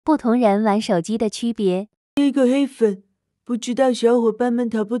不同人玩手机的区别。这个黑粉，不知道小伙伴们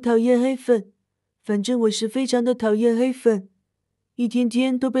讨不讨厌黑粉？反正我是非常的讨厌黑粉，一天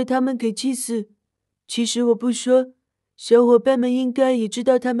天都被他们给气死。其实我不说，小伙伴们应该也知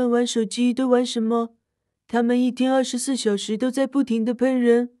道他们玩手机都玩什么。他们一天24小时都在不停的喷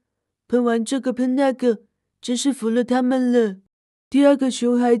人，喷完这个喷那个，真是服了他们了。第二个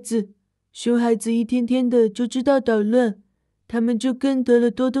熊孩子一天天的就知道捣乱，他们就跟得了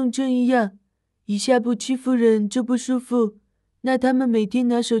多动症一样，一下不欺负人就不舒服。那他们每天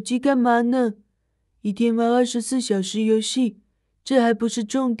拿手机干嘛呢？一天玩24小时游戏，这还不是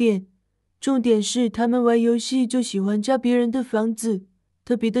重点。重点是他们玩游戏就喜欢炸别人的房子，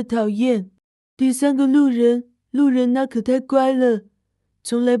特别的讨厌。第三个路人那可太乖了，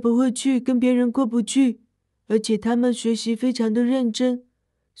从来不会去跟别人过不去，而且他们学习非常的认真，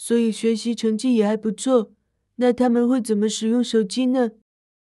所以学习成绩也还不错。那他们会怎么使用手机呢？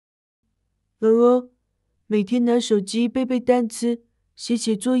每天拿手机背背单词，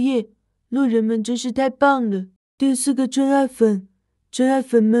写作业，路人们真是太棒了。第四个真爱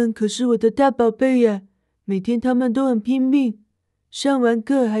粉们可是我的大宝贝呀，每天他们都很拼命，上完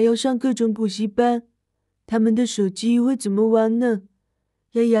课还要上各种补习班。他们的手机会怎么玩呢？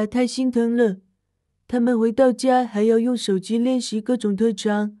呀，太心疼了。他们回到家还要用手机练习各种特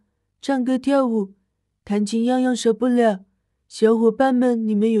长，唱歌跳舞，弹琴样样少不了。小伙伴们，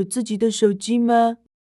你们有自己的手机吗？